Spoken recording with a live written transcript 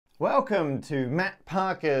Welcome to Matt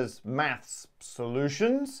Parker's Maths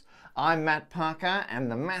Solutions. I'm Matt Parker,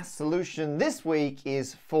 and the math solution this week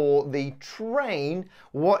is for the train.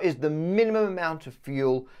 What is the minimum amount of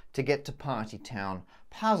fuel to get to Party Town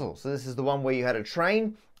puzzle? So this is the one where you had a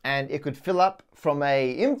train and it could fill up from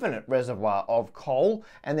a infinite reservoir of coal,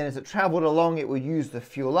 and then as it traveled along it would use the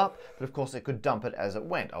fuel up, but of course it could dump it as it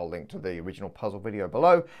went. I'll link to the original puzzle video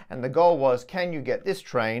below. And the goal was, can you get this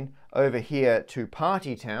train over here to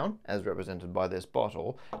Party Town, as represented by this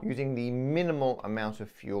bottle, using the minimal amount of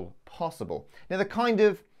fuel possible? Now the kind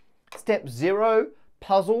of step 0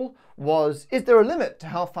 puzzle was, is there a limit to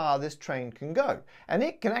how far this train can go? And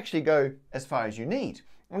it can actually go as far as you need.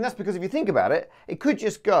 And that's because if you think about it, it could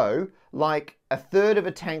just go like a third of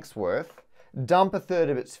a tank's worth, dump a third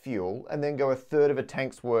of its fuel, and then go a third of a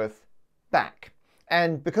tank's worth back.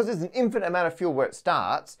 And because there's an infinite amount of fuel where it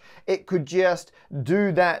starts, it could just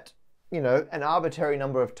do that, you know, an arbitrary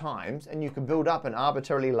number of times, and you could build up an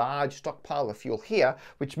arbitrarily large stockpile of fuel here,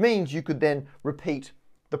 which means you could then repeat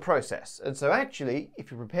the process. And so actually, if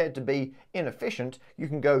you're prepared to be inefficient, you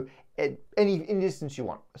can go at any distance you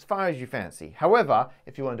want, as far as you fancy. However,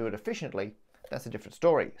 if you want to do it efficiently, that's a different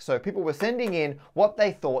story. So people were sending in what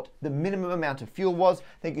they thought the minimum amount of fuel was.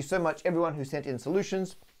 Thank you so much, everyone who sent in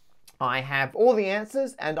solutions. I have all the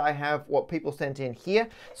answers, and I have what people sent in here.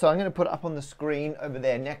 So I'm going to put it up on the screen over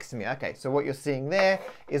there next to me. Okay, so what you're seeing there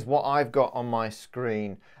is what I've got on my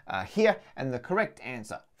screen here. And the correct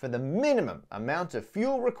answer for the minimum amount of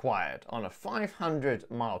fuel required on a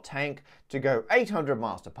 500-mile tank to go 800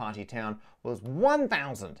 miles to Party Town was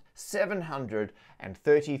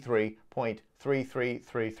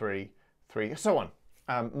 1,733.33333, so on.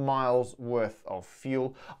 Miles worth of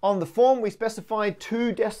fuel. On the form we specified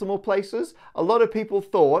 2 decimal places. A lot of people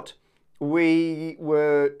thought we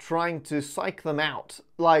were trying to psych them out,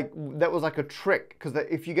 like that was like a trick, because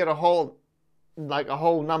if you get a whole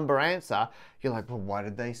number answer, you're like, well, why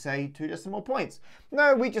did they say 2 decimal points?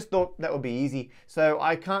 No, we just thought that would be easy. So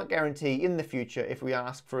I can't guarantee in the future, if we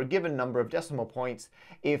ask for a given number of decimal points,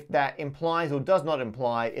 if that implies or does not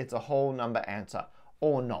imply it's a whole number answer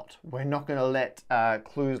or not. We're not going to let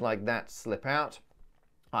clues like that slip out.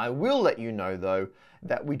 I will let you know, though,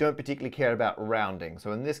 that we don't particularly care about rounding.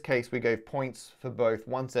 So in this case, we gave points for both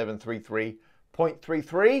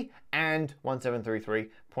 1733.33 and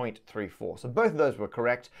 1733.34. So both of those were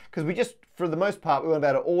correct, because we just, for the most part, we want to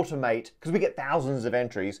be able to automate, because we get thousands of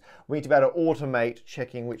entries, we need to be able to automate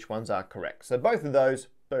checking which ones are correct. So both of those,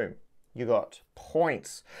 boom, you got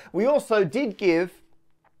points. We also did give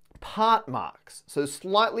part marks, so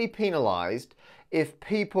slightly penalized if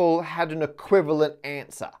people had an equivalent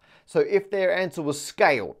answer. So if their answer was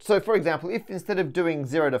scaled. So for example, if instead of doing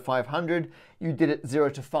 0 to 500, you did it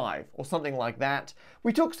 0 to 5 or something like that,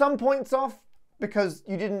 we took some points off because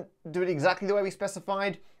you didn't do it exactly the way we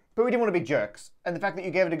specified, but we didn't want to be jerks. And the fact that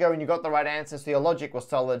you gave it a go and you got the right answer, so your logic was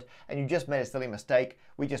solid and you just made a silly mistake,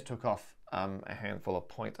 we just took off a handful of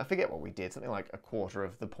points. I forget what we did, something like a quarter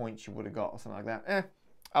of the points you would have got or something like that.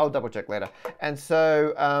 I'll double check later. And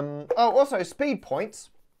so, also speed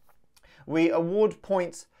points. We award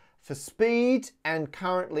points for speed, and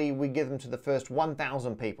currently we give them to the first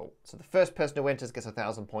 1,000 people. So the first person who enters gets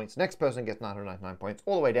 1,000 points. Next person gets 999 points,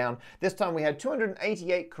 all the way down. This time we had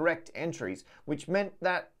 288 correct entries, which meant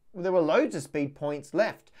that there were loads of speed points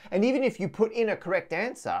left. And even if you put in a correct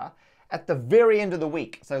answer at the very end of the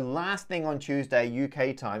week, so last thing on Tuesday,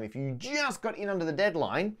 UK time, if you just got in under the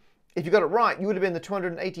deadline, if you got it right, you would have been the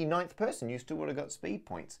 289th person. You still would have got speed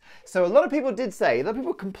points. So a lot of people did say, a lot of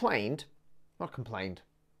people complained, not complained,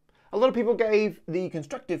 a lot of people gave the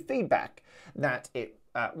constructive feedback that it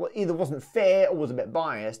either wasn't fair or was a bit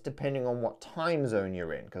biased depending on what time zone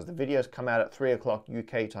you're in, because the videos come out at 3 o'clock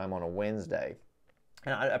UK time on a Wednesday.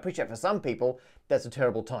 And I appreciate for some people, that's a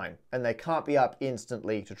terrible time, and they can't be up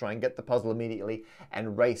instantly to try and get the puzzle immediately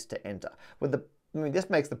and race to enter. This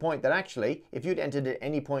makes the point that actually, if you'd entered at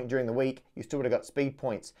any point during the week, you still would have got speed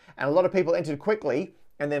points. And a lot of people entered quickly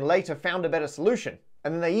and then later found a better solution.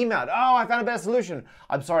 And then they emailed, oh, I found a better solution.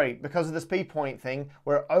 I'm sorry, because of the speed point thing,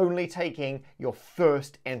 we're only taking your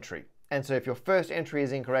first entry. And so if your first entry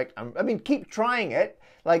is incorrect, I mean, keep trying it.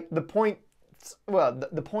 Like the points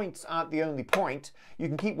aren't the only point. You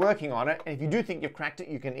can keep working on it. And if you do think you've cracked it,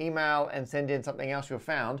 you can email and send in something else you've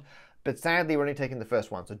found. But sadly, we're only taking the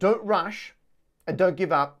first one. So don't rush. And don't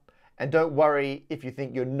give up, and don't worry if you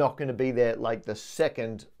think you're not going to be there like the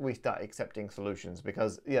second we start accepting solutions,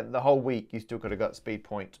 because yeah, the whole week you still could have got speed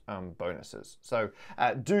point bonuses. So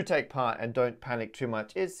do take part and don't panic too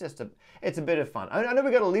much. It's just it's a bit of fun. I know we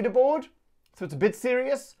got a leaderboard, so it's a bit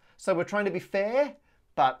serious. So we're trying to be fair,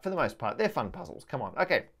 but for the most part, they're fun puzzles. Come on.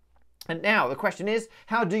 Okay. And now the question is,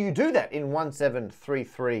 how do you do that in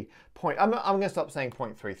 1733 point? I'm going to stop saying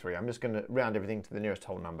 0.33. I'm just going to round everything to the nearest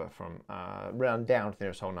whole number from, round down to the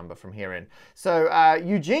nearest whole number from here in. So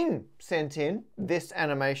Eugene sent in this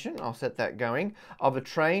animation, I'll set that going, of a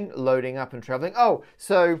train loading up and traveling. Oh,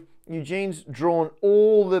 so Eugene's drawn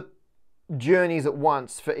all the journeys at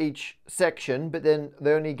once for each section, but then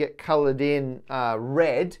they only get colored in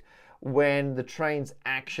red when the trains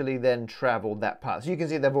actually then travel that part. So you can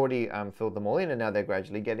see they've already filled them all in, and now they're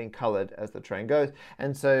gradually getting colored as the train goes.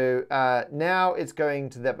 And so now it's going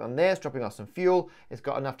to that one there, it's dropping off some fuel. It's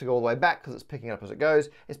got enough to go all the way back because it's picking up as it goes.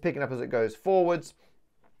 It's picking up as it goes forwards.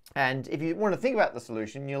 And if you want to think about the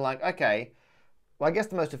solution, you're like, okay, well, I guess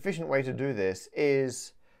the most efficient way to do this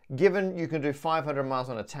is, given you can do 500 miles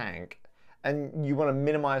on a tank, and you want to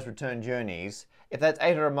minimize return journeys, if that's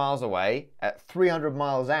 800 miles away, at 300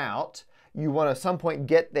 miles out, you want to at some point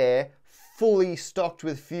get there fully stocked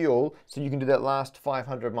with fuel so you can do that last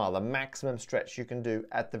 500 mile, the maximum stretch you can do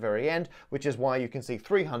at the very end, which is why you can see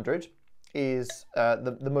 300 is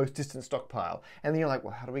the most distant stockpile. And then you're like,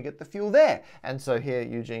 well, how do we get the fuel there? And so here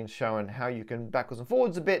Eugene's showing how you can backwards and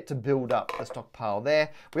forwards a bit to build up the stockpile there.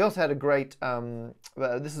 We also had a great,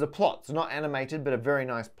 this is a plot, it's not animated, but a very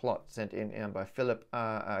nice plot sent in by Philip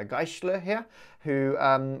Geißler here, who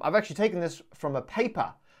I've actually taken this from a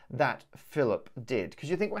paper that Philip did. Because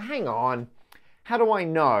you think, well, hang on, how do I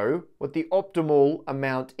know what the optimal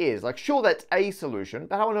amount is? Like, sure, that's a solution,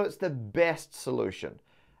 but how do I know it's the best solution?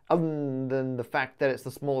 Other than the fact that it's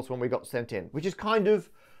the smallest one we got sent in, which is kind of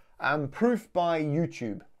proof by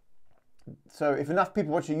YouTube. So if enough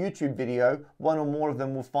people watch a YouTube video, one or more of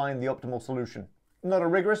them will find the optimal solution. Not a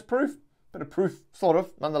rigorous proof, but a proof sort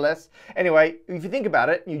of, nonetheless. Anyway, if you think about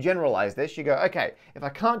it, you generalize this, you go, okay, if I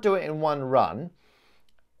can't do it in one run,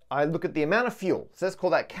 I look at the amount of fuel. So let's call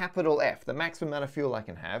that capital F, the maximum amount of fuel I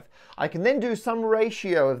can have. I can then do some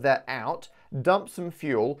ratio of that out, dump some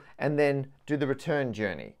fuel, and then do the return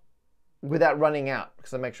journey without running out,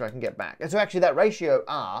 because I make sure I can get back. And so actually that ratio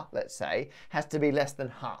R, let's say, has to be less than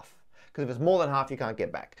half. Because if it's more than half, you can't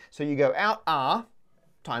get back. So you go out R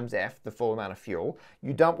times F, the full amount of fuel.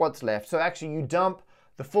 You dump what's left. So actually you dump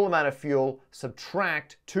the full amount of fuel,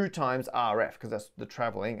 subtract 2 times RF, because that's the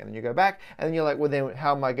traveling, and then you go back, and then you're like, well, then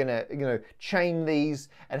how am I going to, chain these,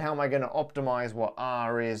 and how am I going to optimize what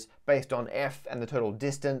R is based on F and the total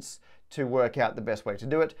distance to work out the best way to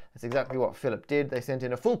do it? That's exactly what Philip did. They sent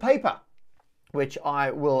in a full paper, which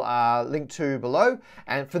I will link to below.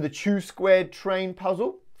 And for the Q squared train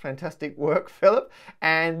puzzle, fantastic work, Philip.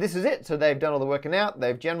 And this is it. So they've done all the working out,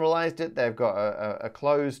 they've generalized it, they've got a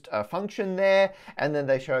closed function there, and then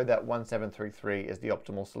they show that 1733 is the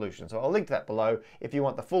optimal solution. So I'll link to that below. If you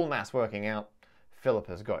want the full mass working out, Philip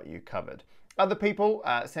has got you covered. Other people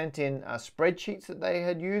sent in spreadsheets that they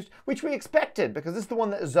had used, which we expected, because this is the one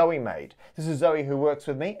that Zoe made. This is Zoe, who works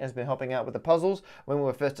with me and has been helping out with the puzzles. When we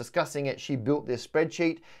were first discussing it, she built this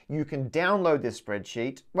spreadsheet. You can download this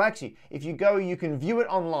spreadsheet. Well, actually, if you go, you can view it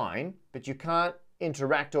online, but you can't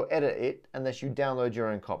interact or edit it unless you download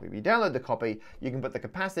your own copy. If you download the copy, you can put the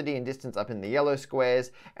capacity and distance up in the yellow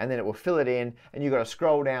squares, and then it will fill it in, and you've got to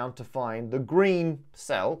scroll down to find the green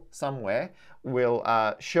cell somewhere. Will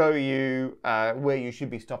show you where you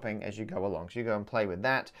should be stopping as you go along. So you go and play with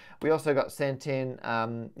that. We also got sent in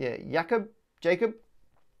Jakob,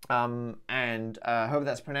 and however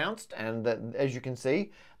that's pronounced, and that, as you can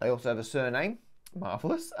see, they also have a surname.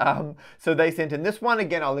 Marvelous. So they sent in this one.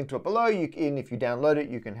 Again, I'll link to it below. If you download it,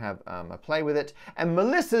 you can have a play with it. And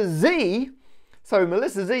Melissa Z,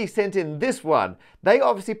 sent in this one. They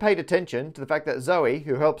obviously paid attention to the fact that Zoe,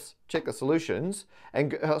 who helps check the solutions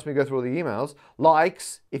and helps me go through all the emails,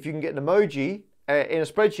 likes if you can get an emoji in a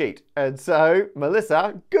spreadsheet. And so,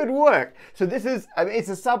 Melissa, good work. So this is, it's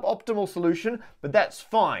a suboptimal solution, but that's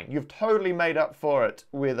fine. You've totally made up for it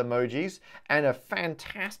with emojis and a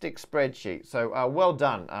fantastic spreadsheet. So well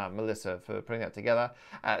done, Melissa, for putting that together.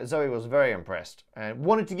 Zoe was very impressed and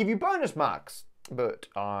wanted to give you bonus marks, but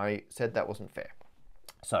I said that wasn't fair.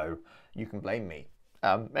 So you can blame me.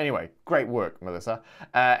 Anyway, great work, Melissa.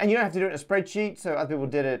 And you don't have to do it in a spreadsheet, so other people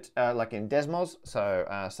did it like in Desmos. So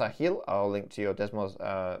Sahil, I'll link to your Desmos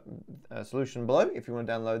solution below if you want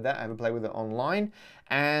to download that, have a play with it online.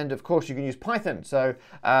 And of course, you can use Python. So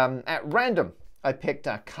at random, I picked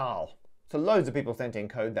Karl. So loads of people sent in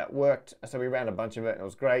code that worked. So we ran a bunch of it and it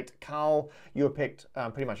was great. Karl, you were picked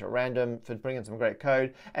pretty much at random for bringing some great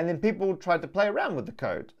code. And then people tried to play around with the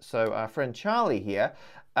code. So our friend Charlie here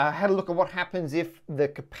had a look at what happens if the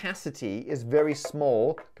capacity is very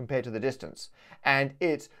small compared to the distance. And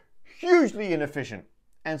it's hugely inefficient.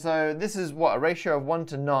 And so this is what, a ratio of 1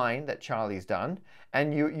 to 9 that Charlie's done.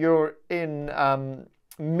 And you're in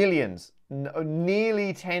millions,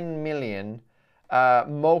 nearly 10 million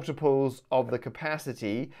multiples of the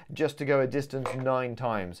capacity just to go a distance 9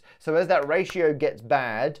 times. So as that ratio gets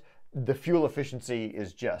bad, the fuel efficiency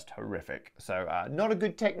is just horrific. So not a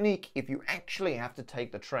good technique if you actually have to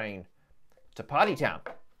take the train to Party Town.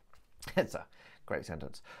 It's a great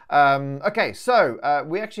sentence. Okay, so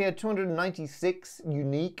we actually had 296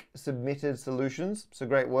 unique submitted solutions. So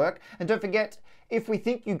great work. And don't forget, if we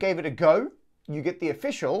think you gave it a go, you get the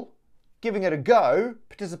official giving it a go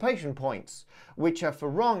participation points, which are for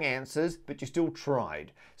wrong answers, but you still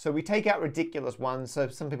tried. So we take out ridiculous ones. So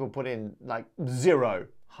some people put in like 0,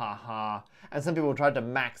 haha, and some people tried to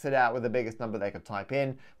max it out with the biggest number they could type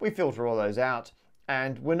in. We filter all those out.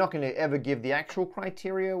 And we're not going to ever give the actual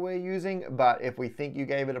criteria we're using, but if we think you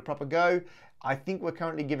gave it a proper go, I think we're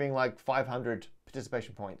currently giving like 500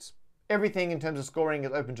 participation points. Everything in terms of scoring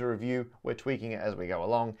is open to review. We're tweaking it as we go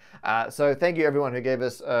along. So thank you everyone who gave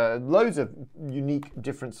us loads of unique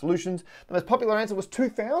different solutions. The most popular answer was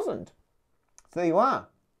 2000. So there you are.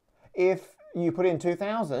 If you put in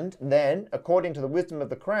 2000, then according to the wisdom of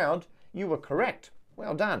the crowd, you were correct.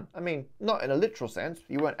 Well done. I mean, not in a literal sense.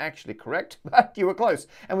 You weren't actually correct, but you were close.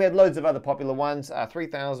 And we had loads of other popular ones.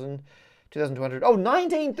 3000, 2200. Oh,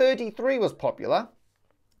 1933 was popular.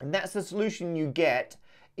 And that's the solution you get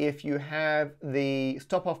if you have the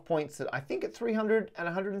stop-off points at, I think, at 300 and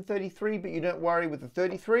 133, but you don't worry with the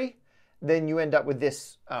 33, then you end up with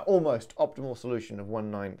this almost optimal solution of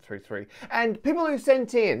 1933. And people who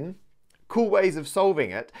sent in cool ways of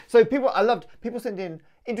solving it. So people sent in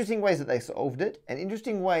interesting ways that they solved it and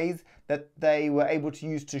interesting ways that they were able to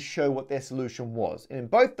use to show what their solution was. And in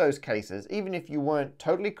both those cases, even if you weren't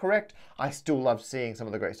totally correct, I still love seeing some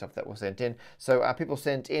of the great stuff that was sent in. So people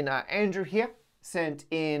sent in, Andrew here sent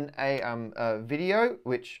in a video,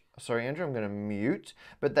 which, sorry Andrew, I'm going to mute,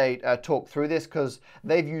 but they talk through this because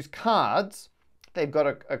they've used cards. They've got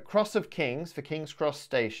a cross of kings for King's Cross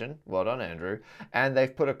Station. Well done, Andrew. And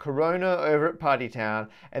they've put a Corona over at Party Town,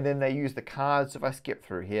 and then they use the cards. If I skip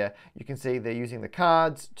through here, you can see they're using the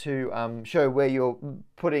cards to show where you're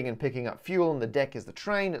putting and picking up fuel, and the deck is the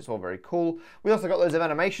train. It's all very cool. We also got loads of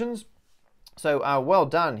animations. So well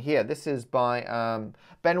done here. This is by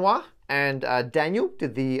Benoit, and Daniel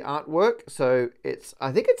did the artwork. So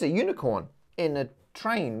I think it's a unicorn in a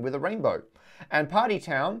train with a rainbow. And Party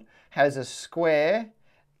Town has a square,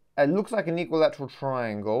 it looks like an equilateral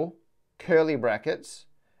triangle, curly brackets,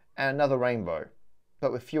 and another rainbow,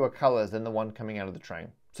 but with fewer colors than the one coming out of the train.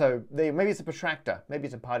 So maybe it's a protractor, maybe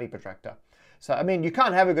it's a party protractor. So, I mean, you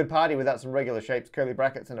can't have a good party without some regular shapes, curly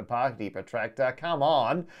brackets, and a party protractor. Come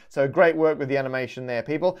on. So great work with the animation there,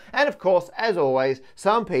 people. And of course, as always,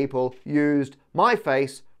 some people used my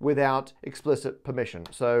face without explicit permission.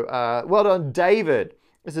 So well done, David.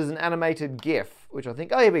 This is an animated GIF, which I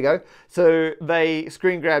think, oh, here we go. So they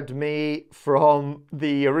screen grabbed me from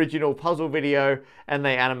the original puzzle video and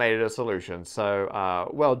they animated a solution. So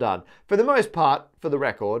well done. For the most part, for the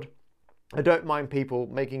record, I don't mind people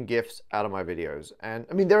making GIFs out of my videos. And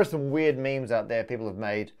I mean, there are some weird memes out there people have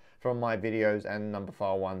made from my videos and number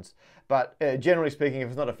file ones. But generally speaking, if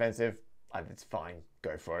it's not offensive, it's fine.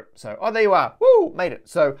 Go for it. So, oh, there you are. Woo, made it.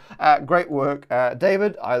 So great work,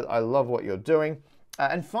 David. I love what you're doing.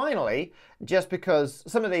 And finally, just because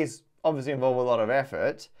some of these obviously involve a lot of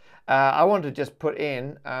effort, I want to just put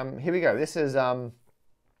in, here we go. This is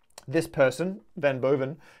this person, Van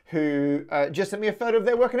Boven, who just sent me a photo of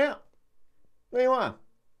their working out. There you are.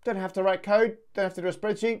 Don't have to write code, don't have to do a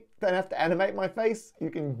spreadsheet, don't have to animate my face. You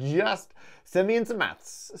can just send me in some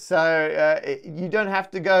maths. So you don't have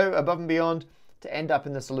to go above and beyond to end up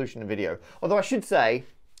in the solution video. Although I should say,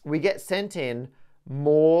 we get sent in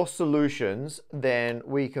more solutions than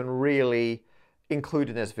we can really include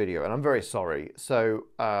in this video, and I'm very sorry. So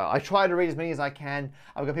I try to read as many as I can.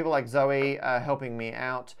 I've got people like Zoe helping me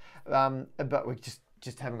out, but we just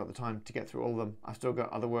haven't got the time to get through all of them. I've still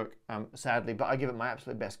got other work, sadly, but I give it my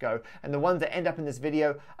absolute best go. And the ones that end up in this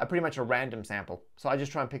video are pretty much a random sample. So I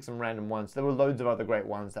just try and pick some random ones. There were loads of other great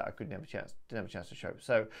ones that I didn't have a chance to show.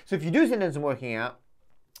 So if you do send in some working out,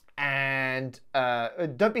 and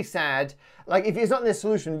don't be sad. Like, if it's not in this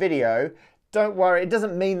solution video, don't worry. It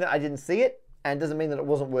doesn't mean that I didn't see it, and doesn't mean that it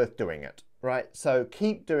wasn't worth doing it, right? So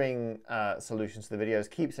keep doing solutions to the videos.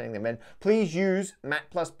 Keep sending them in. Please use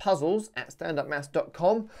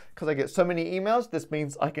mat+puzzles@standupmaths.com because I get so many emails. This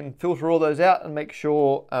means I can filter all those out and make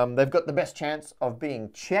sure they've got the best chance of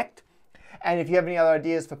being checked. And if you have any other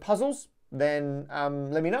ideas for puzzles, then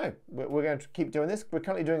let me know. We're going to keep doing this. We're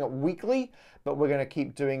currently doing it weekly, but we're going to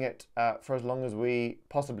keep doing it for as long as we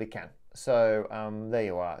possibly can. So there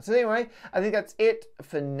you are. So anyway, I think that's it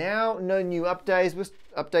for now. No new updates.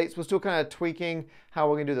 We're still kind of tweaking how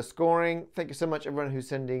we're going to do the scoring. Thank you so much, everyone who's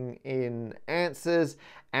sending in answers.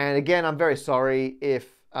 And again, I'm very sorry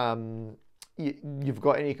if you've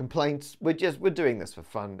got any complaints. We're doing this for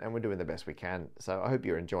fun, and we're doing the best we can. So I hope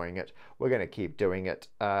you're enjoying it. We're going to keep doing it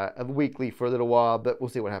weekly for a little while, but we'll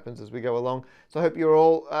see what happens as we go along. So I hope you're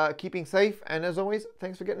all keeping safe. And as always,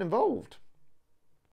 thanks for getting involved.